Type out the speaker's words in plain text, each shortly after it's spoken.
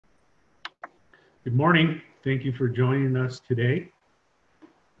Good morning. Thank you for joining us today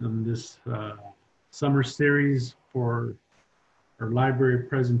on this summer series for our library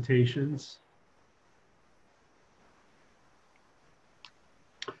presentations.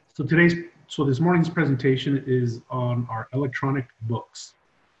 So this morning's presentation is on our electronic books.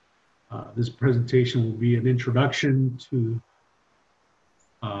 This presentation will be an introduction to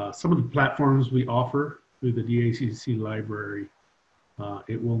some of the platforms we offer through the DACC library.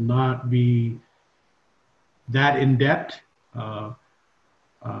 It will not be that in-depth,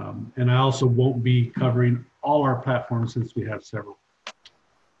 and I also won't be covering all our platforms since we have several.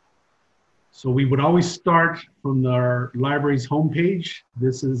 So we would always start from our library's homepage.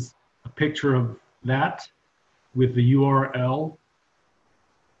 This is a picture of that with the URL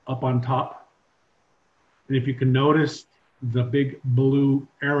up on top. And if you can notice the big blue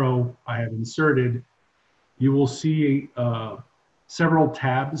arrow I have inserted, you will see several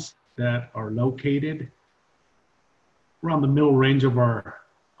tabs that are located around the middle range of our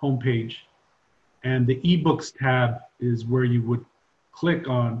homepage. And the eBooks tab is where you would click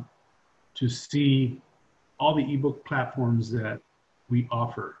on to see all the ebook platforms that we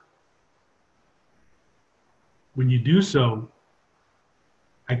offer. When you do so,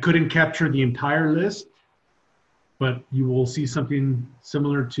 I couldn't capture the entire list, but you will see something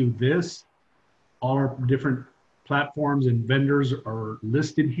similar to this. All our different platforms and vendors are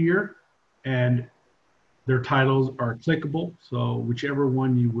listed here, and their titles are clickable. So whichever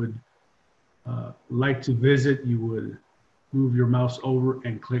one you would like to visit, you would move your mouse over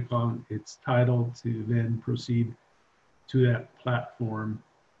and click on its title to then proceed to that platform.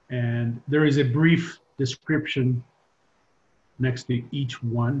 And there is a brief description next to each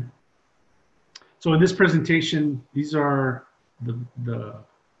one. So in this presentation, these are the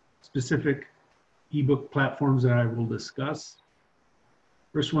specific ebook platforms that I will discuss.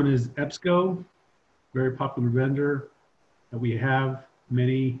 First one is EBSCO, very popular vendor that we have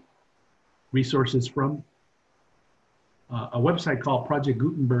many resources from. A website called Project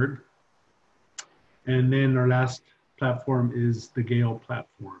Gutenberg. And then our last platform is the Gale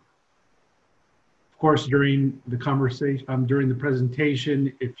platform. Of course, during the conversation, during the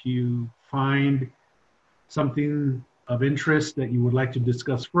presentation, if you find something of interest that you would like to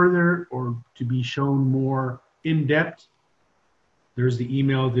discuss further or to be shown more in depth, there's the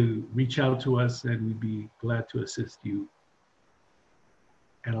email to reach out to us, and we'd be glad to assist you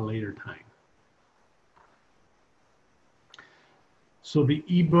at a later time. So the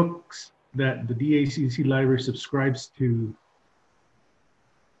ebooks that the DACC library subscribes to,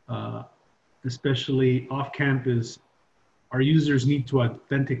 especially off campus, our users need to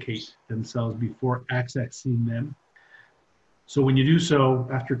authenticate themselves before accessing them. So when you do so,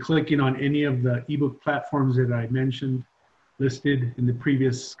 after clicking on any of the ebook platforms that I mentioned, listed in the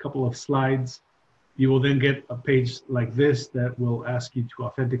previous couple of slides, you will then get a page like this that will ask you to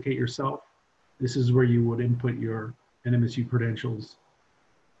authenticate yourself. This is where you would input your NMSU credentials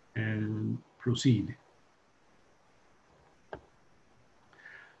and proceed.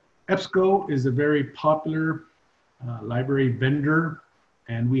 EBSCO is a very popular library vendor,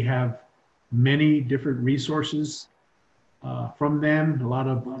 and we have many different resources from them, a lot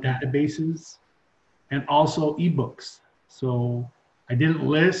of databases, and also ebooks. So I didn't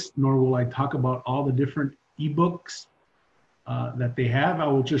list, nor will I talk about all the different ebooks that they have. I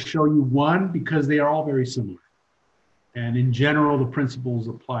will just show you one because they are all very similar. And in general, the principles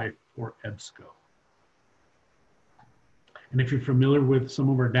apply for EBSCO. And if you're familiar with some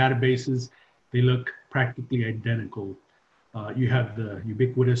of our databases, they look practically identical. You have the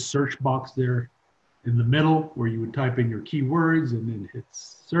ubiquitous search box there in the middle where you would type in your keywords and then hit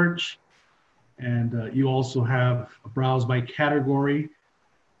search. And you also have a browse by category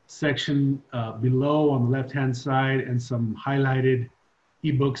section below on the left-hand side, and some highlighted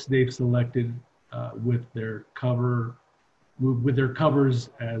ebooks they've selected with their covers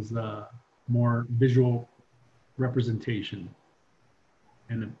as more visual representation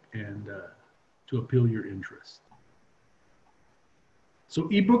and to appeal your interest. So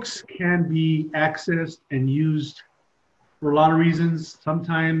ebooks can be accessed and used for a lot of reasons.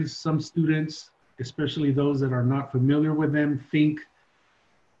 Sometimes some students, especially those that are not familiar with them, think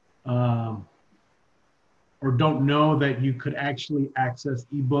or don't know that you could actually access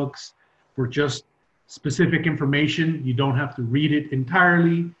ebooks for just specific information. You don't have to read it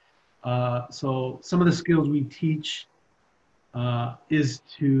entirely. So some of the skills we teach is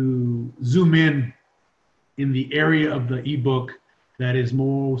to zoom in the area of the ebook that is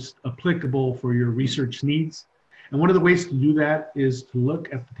most applicable for your research needs. And one of the ways to do that is to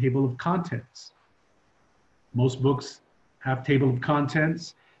look at the table of contents. Most books have table of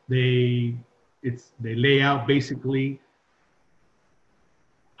contents. They They lay out basically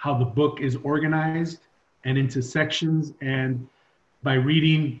how the book is organized and into sections. And by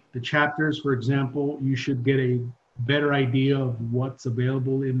reading the chapters, for example, you should get a better idea of what's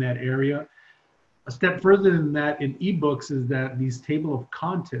available in that area. A step further than that in eBooks is that these table of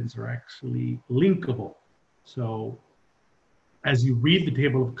contents are actually linkable. So as you read the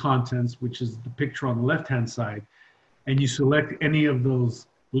table of contents, which is the picture on the left-hand side, and you select any of those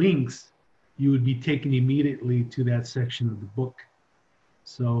links, you would be taken immediately to that section of the book.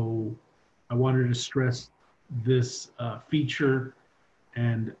 So I wanted to stress this feature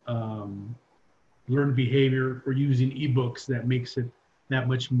and learned behavior for using eBooks that makes it that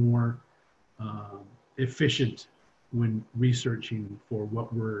much more efficient when researching for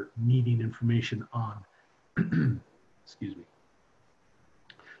what we're needing information on. Excuse me.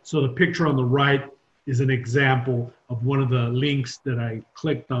 So the picture on the right is an example of one of the links that I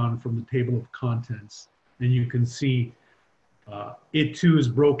clicked on from the table of contents. And you can see it too is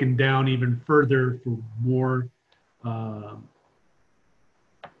broken down even further for more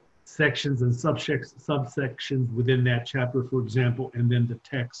sections and subsections within that chapter, for example, and then the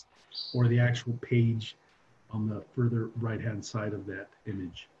text or the actual page on the further right-hand side of that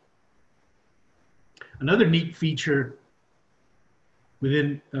image. Another neat feature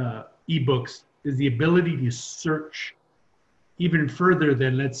within eBooks is the ability to search even further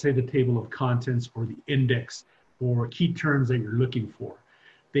than, let's say, the table of contents or the index or key terms that you're looking for.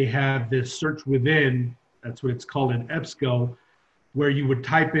 They have this search within, that's what it's called in EBSCO, where you would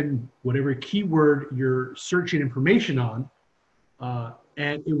type in whatever keyword you're searching information on,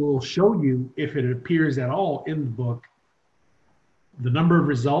 and it will show you, if it appears at all in the book, the number of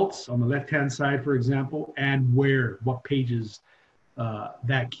results on the left-hand side, for example, and what pages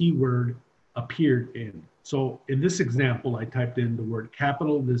that keyword appeared in. So in this example, I typed in the word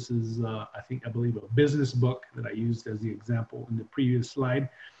capital. This is, I believe a business book that I used as the example in the previous slide.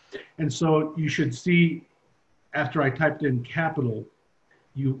 And so you should see, after I typed in capital,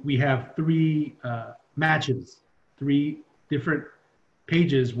 we have three matches, three different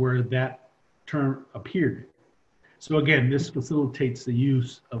pages where that term appeared. So again, this facilitates the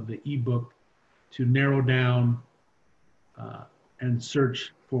use of the ebook to narrow down and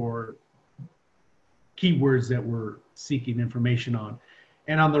search for keywords that we're seeking information on.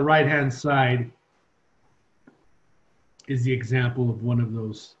 And on the right-hand side is the example of one of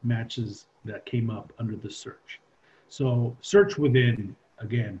those matches that came up under the search. So search within,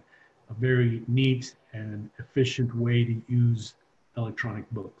 again, a very neat and efficient way to use electronic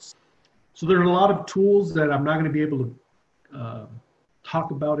books. So there are a lot of tools that I'm not going to be able to talk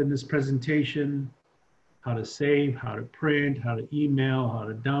about in this presentation: how to save, how to print, how to email, how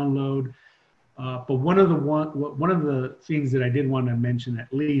to download. But one of the things that I did want to mention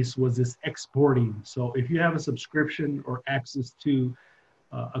at least was this exporting. So if you have a subscription or access to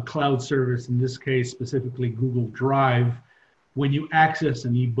a cloud service, in this case specifically Google Drive, when you access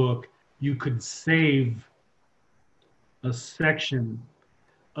an ebook, you could save a section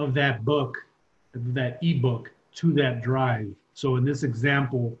of that book, that ebook, to that drive. So in this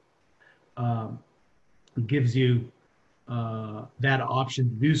example, it gives you that option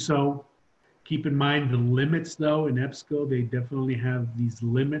to do so. Keep in mind the limits, though. In EBSCO, they definitely have these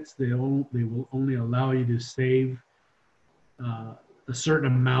limits. They will only allow you to save a certain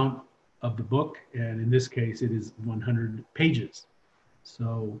amount of the book, and in this case, it is 100 pages.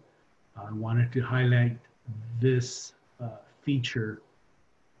 So I wanted to highlight this feature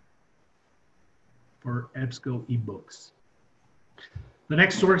for EBSCO eBooks. The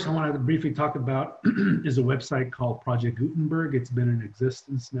next source I wanted to briefly talk about is a website called Project Gutenberg. It's been in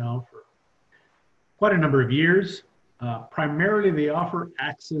existence now for quite a number of years. Primarily, they offer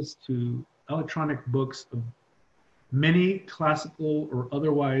access to electronic books of many classical or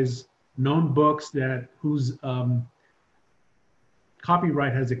otherwise known books whose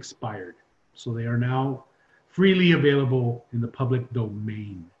copyright has expired. So they are now freely available in the public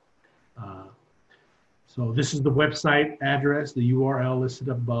domain. So this is the website address, the URL listed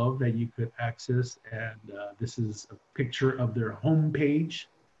above that you could access, and this is a picture of their homepage.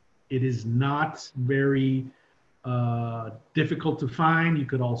 It is not very difficult to find. You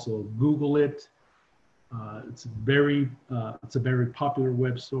could also Google it. It's a very popular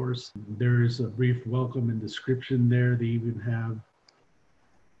web source. There is a brief welcome and description there. They even have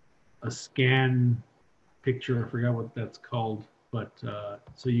a scan picture. I forgot what that's called, but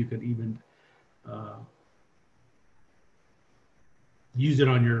so you could even use it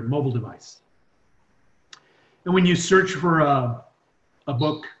on your mobile device. And when you search for a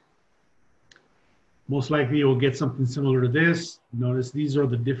book, most likely you'll get something similar to this. Notice these are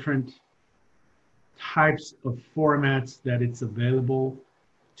the different types of formats that it's available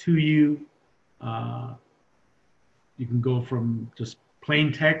to you. You can go from just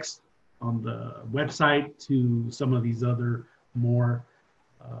plain text on the website to some of these other more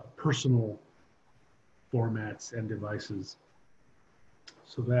personal formats and devices.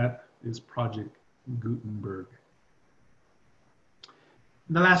 So that is Project Gutenberg.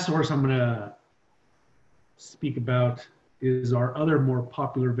 And the last source I'm going to speak about is our other more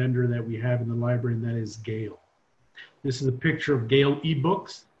popular vendor that we have in the library, and that is Gale. This is a picture of Gale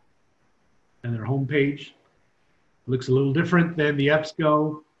eBooks and their homepage. It looks a little different than the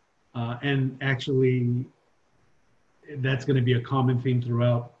EBSCO, and actually that's going to be a common theme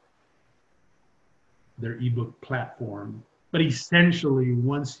throughout their ebook platform. But essentially,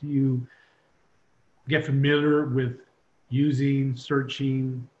 once you get familiar with using,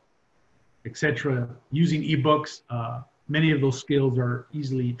 searching, etc., using ebooks, many of those skills are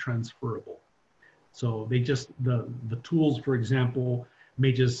easily transferable. So they just, the tools, for example,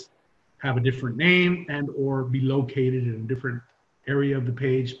 may just have a different name and or be located in a different area of the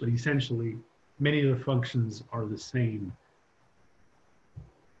page, but essentially many of the functions are the same.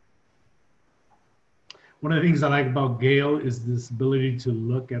 One of the things I like about Gale is this ability to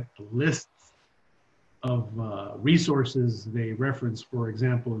look at the lists of resources they reference. For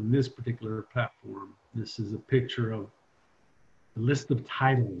example, in this particular platform, this is a picture of the list of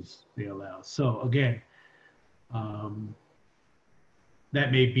titles they allow. So again,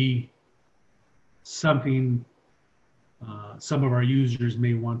 that may be something some of our users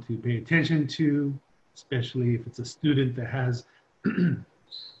may want to pay attention to, especially if it's a student that has an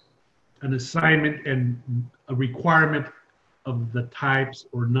assignment and a requirement of the types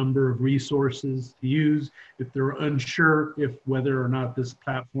or number of resources to use. If they're unsure if whether or not this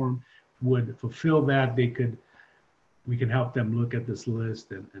platform would fulfill that, we can help them look at this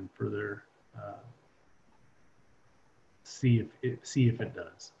list and further see if it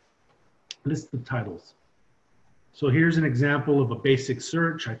does. List of titles. So here's an example of a basic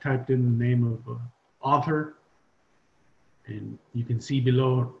search. I typed in the name of an author, and you can see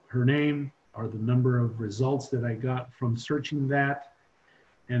below her name are the number of results that I got from searching that.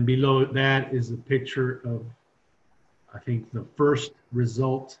 And below that is a picture of, I think, the first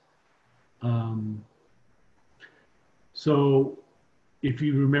result. So if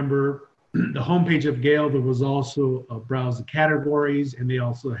you remember the homepage of Gale, there was also a browse the categories, and they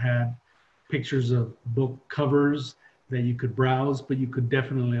also had pictures of book covers that you could browse, but you could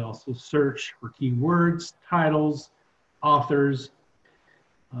definitely also search for keywords, titles, authors.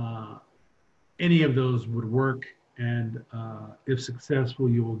 Any of those would work, and if successful,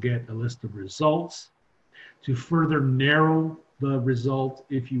 you will get a list of results. To further narrow the result,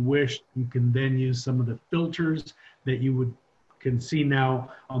 if you wish, you can then use some of the filters that you can see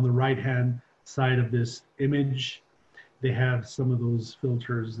now on the right-hand side of this image. They have some of those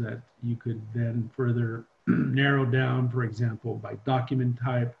filters that you could then further narrow down, for example, by document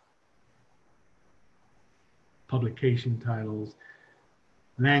type, publication titles,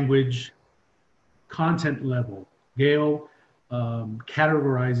 language, content level. Gale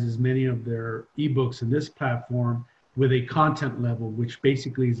categorizes many of their ebooks in this platform with a content level, which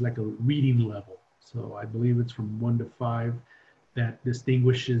basically is like a reading level. So I believe it's from 1 to 5 that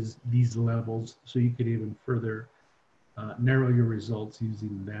distinguishes these levels. So you could even further narrow your results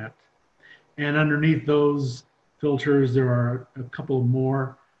using that. And underneath those filters, there are a couple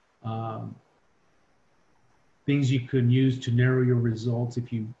more things you can use to narrow your results.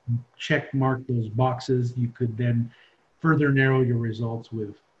 If you check mark those boxes, you could then further narrow your results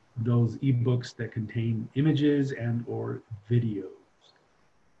with those ebooks that contain images and or videos.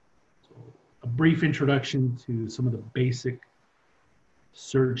 So a brief introduction to some of the basic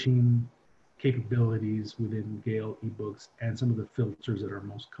searching capabilities within Gale eBooks and some of the filters that are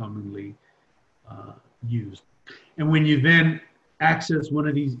most commonly used. And when you then access one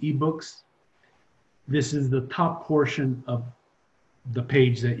of these ebooks, this is the top portion of the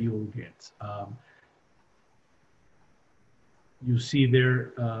page that you will get. You see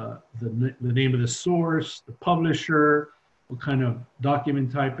there the name of the source, the publisher, what kind of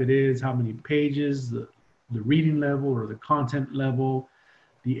document type it is, how many pages, the reading level or the content level,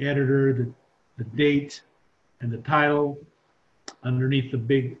 the editor, the date, and the title. Underneath the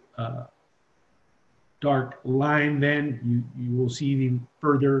big dark line, then you will see the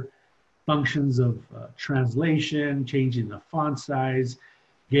further functions of translation, changing the font size.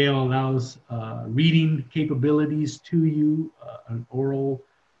 Gale allows reading capabilities to you, an oral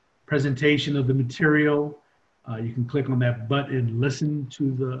presentation of the material. You can click on that button and listen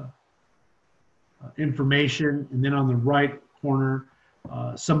to the information. And then on the right corner,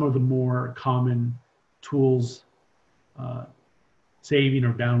 some of the more common tools, saving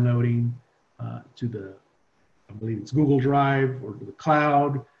or downloading to the, I believe it's Google Drive or to the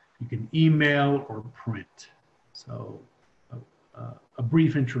cloud. You can email or print. So a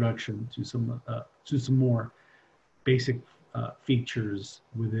brief introduction to some more basic features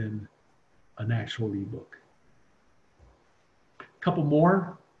within an actual ebook. A couple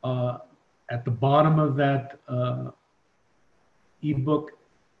more at the bottom of that ebook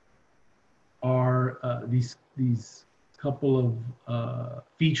are these couple of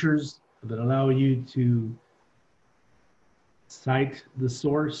features that allow you to cite the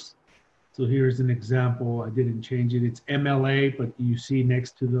source. So here's an example. I didn't change it. It's MLA, but you see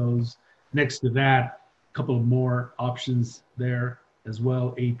next to that, a couple of more options there as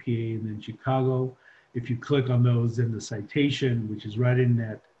well, APA and then Chicago. If you click on those, then the citation, which is right in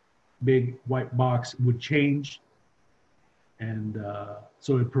that big white box, would change. And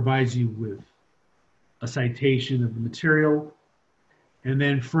so it provides you with a citation of the material. And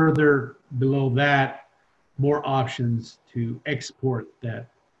then further below that, more options to export that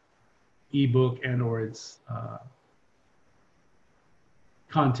ebook and or its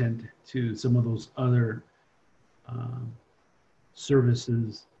content to some of those other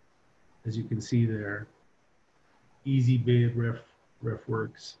services, as you can see there, EasyBid,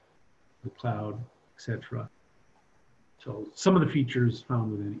 RefWorks, the cloud, etc. So some of the features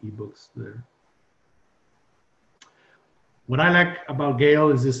found within eBooks there. What I like about Gale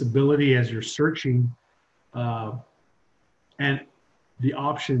is this ability as you're searching and the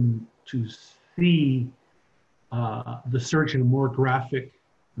option to see the search in a more graphic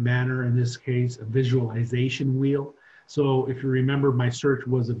manner, in this case, a visualization wheel. So if you remember, my search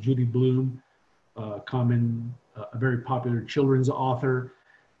was of Judy Blume, a very popular children's author.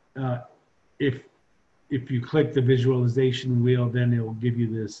 If you click the visualization wheel, then it will give you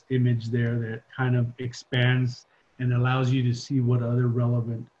this image there that kind of expands and allows you to see what other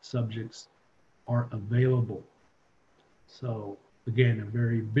relevant subjects are available. So again, a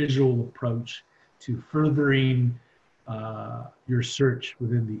very visual approach to furthering your search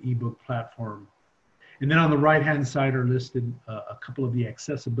within the ebook platform. And then on the right-hand side are listed a couple of the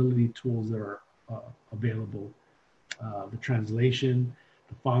accessibility tools that are available. The translation,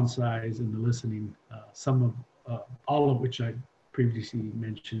 the font size, and the listening, all of which I previously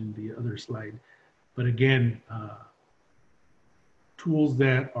mentioned in the other slide. But again, tools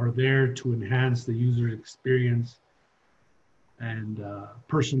that are there to enhance the user experience and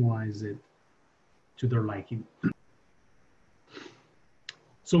personalize it to their liking.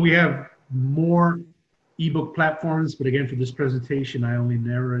 So we have more ebook platforms, but again, for this presentation, I only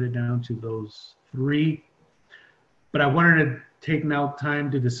narrowed it down to those 3. But I wanted to take now time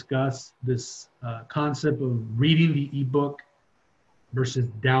to discuss this concept of reading the ebook versus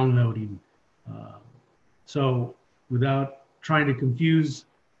downloading. So without trying to confuse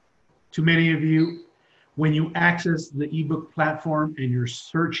too many of you, when you access the ebook platform and you're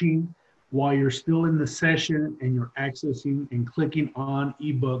searching while you're still in the session and you're accessing and clicking on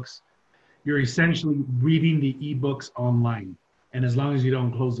ebooks, you're essentially reading the ebooks online. And as long as you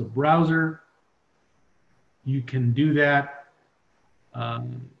don't close the browser, you can do that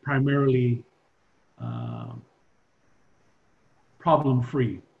primarily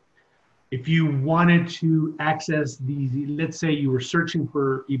problem-free. If you wanted to access these, let's say you were searching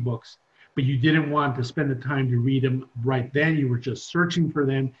for ebooks, but you didn't want to spend the time to read them right then, you were just searching for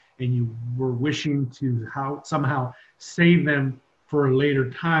them and you were wishing to somehow save them for a later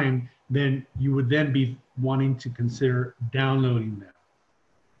time, then you would then be wanting to consider downloading them.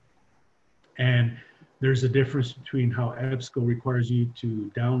 And there's a difference between how EBSCO requires you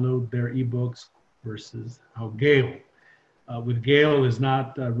to download their ebooks versus how Gale. With Gale is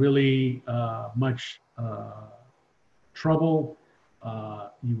not really much trouble.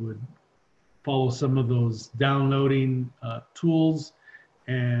 You would follow some of those downloading tools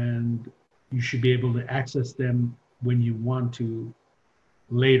and you should be able to access them when you want to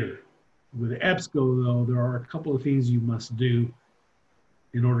later. With EBSCO though, there are a couple of things you must do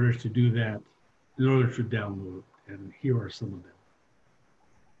in order to do that, in order to download, and here are some of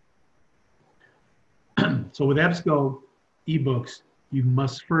them. So with EBSCO eBooks, you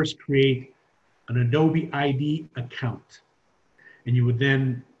must first create an Adobe ID account. And you would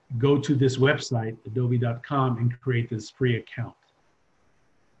then go to this website, adobe.com, and create this free account.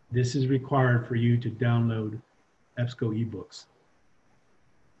 This is required for you to download EBSCO eBooks.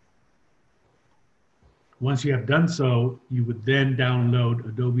 Once you have done so, you would then download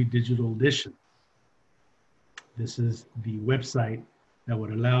Adobe Digital Edition. This is the website that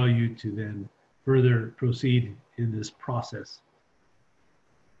would allow you to then further proceed in this process.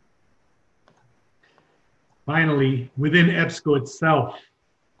 Finally, within EBSCO itself,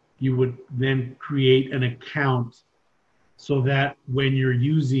 you would then create an account so that when you're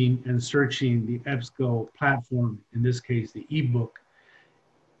using and searching the EBSCO platform, in this case, the ebook,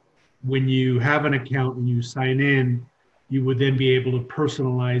 when you have an account and you sign in, you would then be able to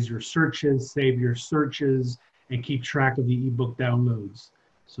personalize your searches, save your searches, and keep track of the ebook downloads.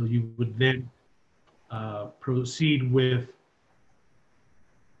 So you would then proceed with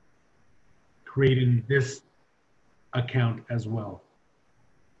creating this account as well.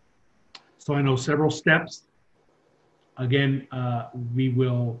 So I know several steps. Again, we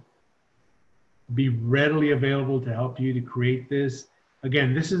will be readily available to help you to create this.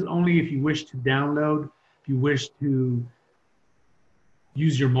 Again, this is only if you wish to download, if you wish to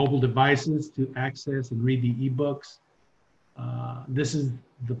use your mobile devices to access and read the ebooks. This is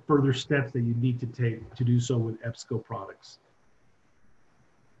the further steps that you need to take to do so with EBSCO products.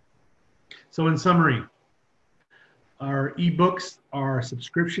 So in summary, our ebooks are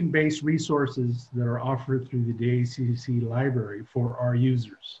subscription-based resources that are offered through the DACC library for our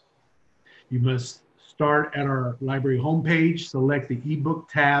users. You must start at our library homepage, select the ebook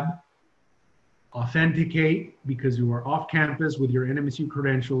tab, authenticate because you are off campus with your NMSU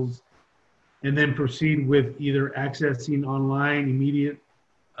credentials, and then proceed with either accessing online immediately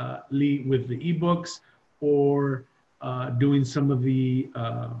with the ebooks or doing some of the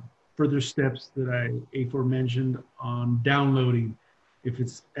further steps that I aforementioned on downloading if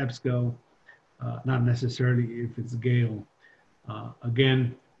it's EBSCO, not necessarily if it's Gale.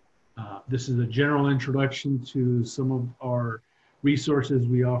 Again, this is a general introduction to some of our resources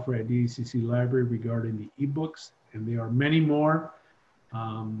we offer at DACC Library regarding the ebooks, and there are many more.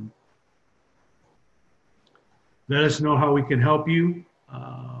 Let us know how we can help you,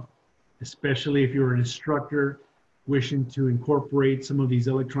 especially if you're an instructor wishing to incorporate some of these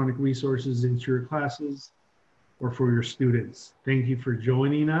electronic resources into your classes or for your students. Thank you for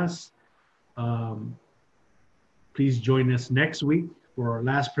joining us. Please join us next week for our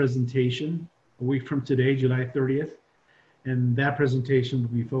last presentation, a week from today, July 30th. And that presentation will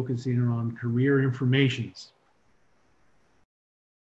be focusing on career informations.